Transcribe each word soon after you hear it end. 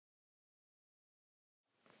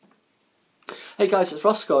Hey guys, it's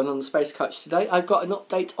Roscoe, and on the Space Couch today I've got an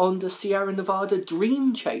update on the Sierra Nevada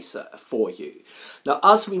Dream Chaser for you. Now,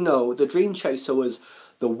 as we know, the Dream Chaser was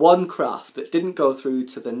the one craft that didn't go through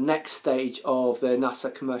to the next stage of the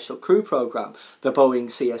NASA Commercial Crew Program. The Boeing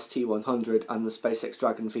CST-100 and the SpaceX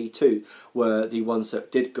Dragon V2 were the ones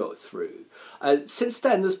that did go through. Since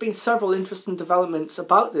then, there's been several interesting developments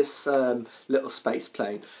about this little space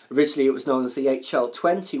plane. Originally, it was known as the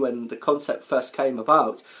HL-20 when the concept first came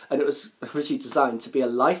about, and it was originally designed to be a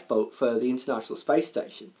lifeboat for the International Space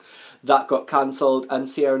Station. That got cancelled, and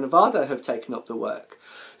Sierra Nevada have taken up the work.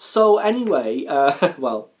 So anyway,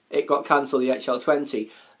 well, it got cancelled, the HL-20,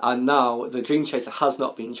 and now the Dream Chaser has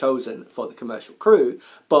not been chosen for the commercial crew,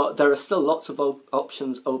 but there are still lots of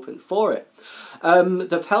options open for it.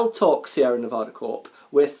 They've held talks, Sierra Nevada Corp,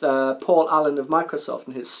 with Paul Allen of Microsoft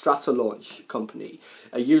and his Stratolaunch company,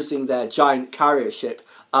 using their giant carrier ship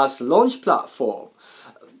as the launch platform.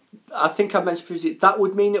 I think I mentioned previously, that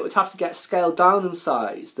would mean it would have to get scaled down in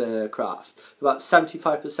size, the craft, about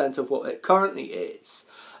 75% of what it currently is.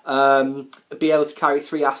 Be able to carry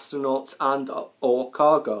 3 astronauts and or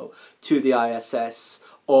cargo to the ISS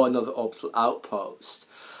or another orbital outpost.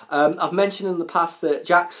 I've mentioned in the past that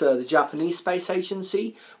JAXA, the Japanese Space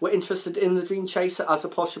Agency, were interested in the Dream Chaser as a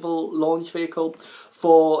possible launch vehicle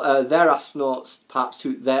for their astronauts, perhaps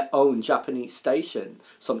to their own Japanese station,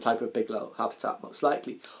 some type of Bigelow habitat most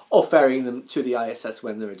likely, or ferrying them to the ISS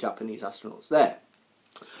when there are Japanese astronauts there.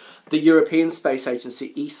 The European Space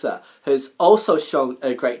Agency, ESA, has also shown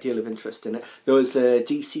a great deal of interest in it. There was the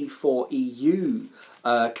DC4EU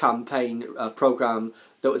campaign programme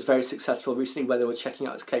that was very successful recently, where they were checking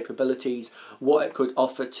out its capabilities, what it could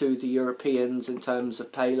offer to the Europeans in terms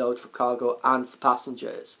of payload for cargo and for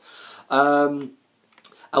passengers. And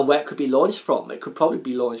where it could be launched from. It could probably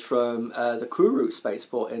be launched from the Kourou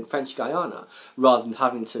spaceport in French Guiana, rather than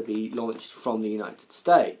having to be launched from the United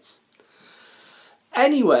States.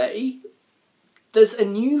 Anyway, there's a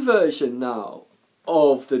new version now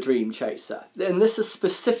of the Dream Chaser, and this is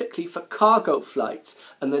specifically for cargo flights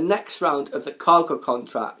and the next round of the cargo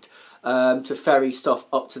contract to ferry stuff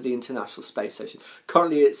up to the International Space Station.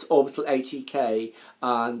 Currently it's Orbital ATK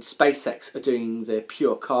and SpaceX are doing the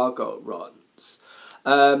pure cargo runs.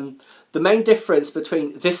 The main difference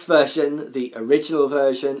between this version, the original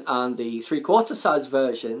version, and the 3/4 size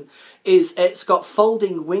version is it's got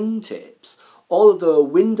folding wingtips. All of the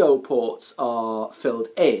window ports are filled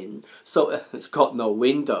in, so it's got no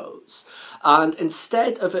windows. And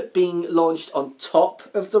instead of it being launched on top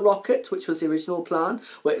of the rocket, which was the original plan,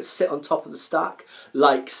 where it would sit on top of the stack,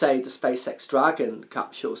 like, say, the SpaceX Dragon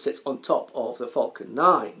capsule sits on top of the Falcon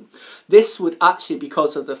 9, this would actually,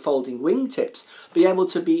 because of the folding wingtips, be able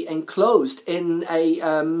to be enclosed in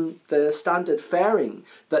the standard fairing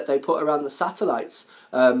that they put around the satellites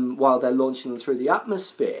while they're launching them through the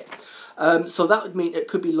atmosphere. So that would mean it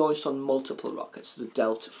could be launched on multiple rockets, the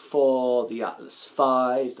Delta IV, the Atlas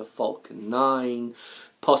V, the Falcon 9,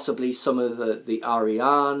 possibly some of the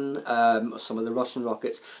Ariane, some of the Russian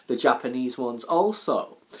rockets, the Japanese ones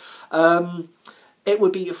also. It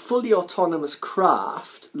would be a fully autonomous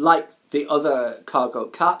craft, like the other cargo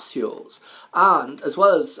capsules, and as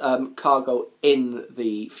well as cargo in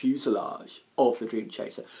the fuselage of the Dream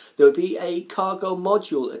Chaser, there would be a cargo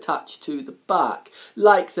module attached to the back,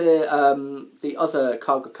 like the other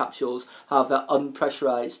cargo capsules have that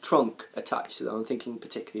unpressurized trunk attached to them. I'm thinking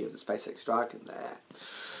particularly of the SpaceX Dragon there.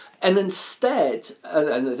 And instead,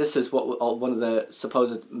 and this is what one of the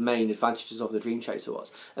supposed main advantages of the Dream Chaser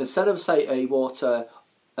was, instead of, say,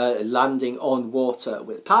 a landing on water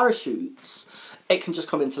with parachutes, it can just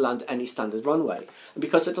come into land any standard runway. And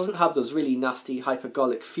because it doesn't have those really nasty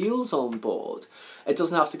hypergolic fuels on board, it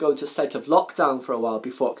doesn't have to go into a state of lockdown for a while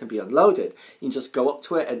before it can be unloaded. You can just go up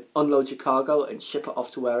to it and unload your cargo and ship it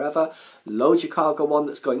off to wherever, load your cargo one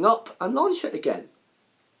that's going up, and launch it again.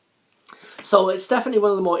 So it's definitely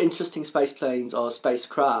one of the more interesting space planes or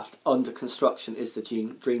spacecraft under construction is the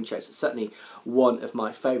Dream Chaser. It's certainly one of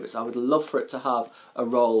my favourites. I would love for it to have a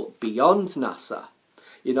role beyond NASA.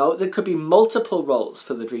 You know, there could be multiple roles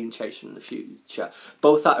for the Dream Chaser in the future.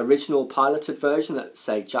 Both that original piloted version that,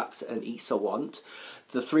 say, JAXA and ESA want,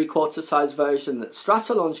 the 3/4 size version that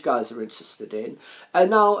Stratolaunch guys are interested in, and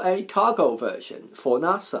now a cargo version for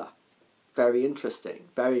NASA. Very interesting,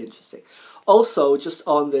 very interesting. Also, just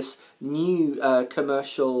on this new the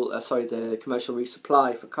commercial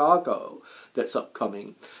resupply for cargo that's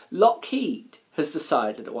upcoming, Lockheed has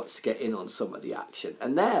decided it wants to get in on some of the action,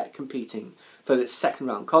 and they're competing for this second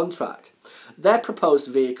round contract. Their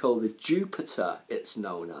proposed vehicle, the Jupiter, it's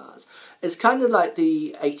known as, is kind of like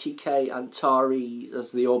the ATK Antares,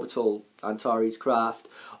 as the orbital Antares craft,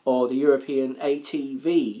 or the European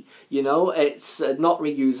ATV. You know, it's not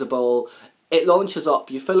reusable. It launches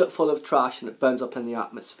up, you fill it full of trash, and it burns up in the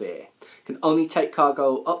atmosphere. Can only take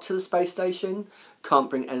cargo up to the space station, can't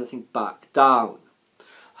bring anything back down.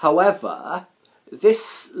 However,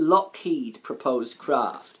 this Lockheed proposed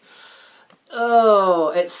craft, oh,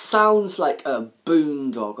 it sounds like a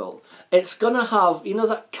boondoggle. It's going to have, you know,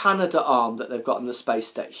 that Canada arm that they've got on the space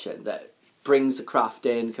station that brings the craft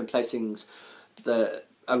in, can place things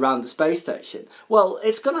around the space station. Well,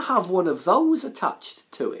 it's going to have one of those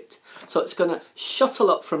attached to it. So it's going to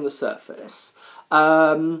shuttle up from the surface,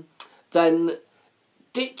 then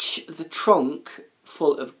ditch the trunk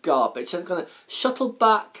full of garbage. It's going to shuttle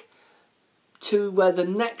back to where the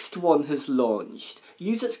next one has launched,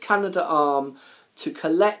 use its Canada arm to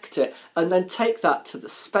collect it, and then take that to the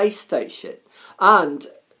space station and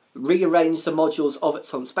rearrange the modules of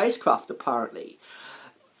its own spacecraft, apparently.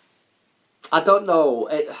 I don't know,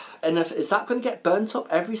 is that going to get burnt up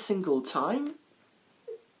every single time?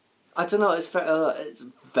 I don't know, it's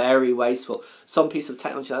very wasteful. Some piece of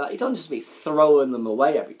technology like that, you don't just be throwing them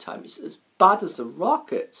away every time. It's as bad as the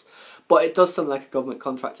rockets. But it does sound like a government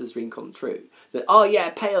contractor's dream come true. That, oh yeah,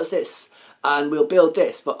 pay us this and we'll build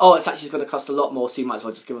this, but oh, it's actually going to cost a lot more, so you might as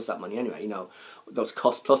well just give us that money anyway. You know, those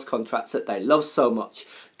cost plus contracts that they love so much.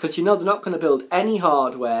 Because you know they're not going to build any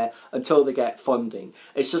hardware until they get funding.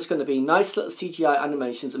 It's just going to be nice little CGI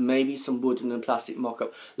animations and maybe some wooden and plastic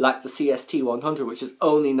mock-up like the CST-100, which is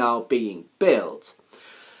only now being built.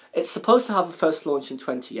 It's supposed to have a first launch in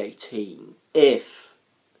 2018 if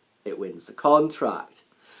it wins the contract.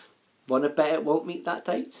 Want to bet it won't meet that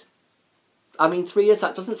date? I mean, 3 years,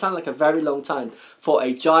 that doesn't sound like a very long time for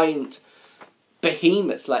a giant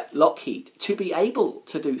behemoth like Lockheed to be able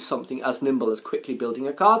to do something as nimble as quickly building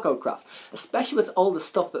a cargo craft, especially with all the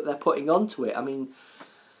stuff that they're putting onto it. I mean,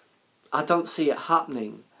 I don't see it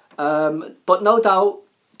happening. But no doubt,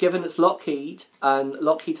 given it's Lockheed, and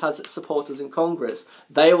Lockheed has its supporters in Congress,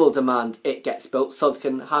 they will demand it gets built so they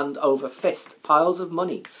can hand over fist piles of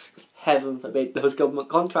money. Because heaven forbid those government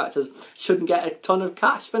contractors shouldn't get a ton of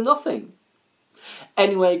cash for nothing.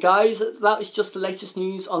 Anyway, guys, that was just the latest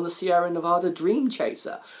news on the Sierra Nevada Dream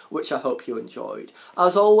Chaser, which I hope you enjoyed.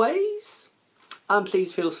 As always, and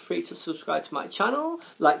please feel free to subscribe to my channel,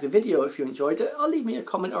 like the video if you enjoyed it, or leave me a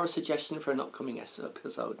comment or a suggestion for an upcoming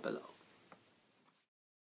episode below.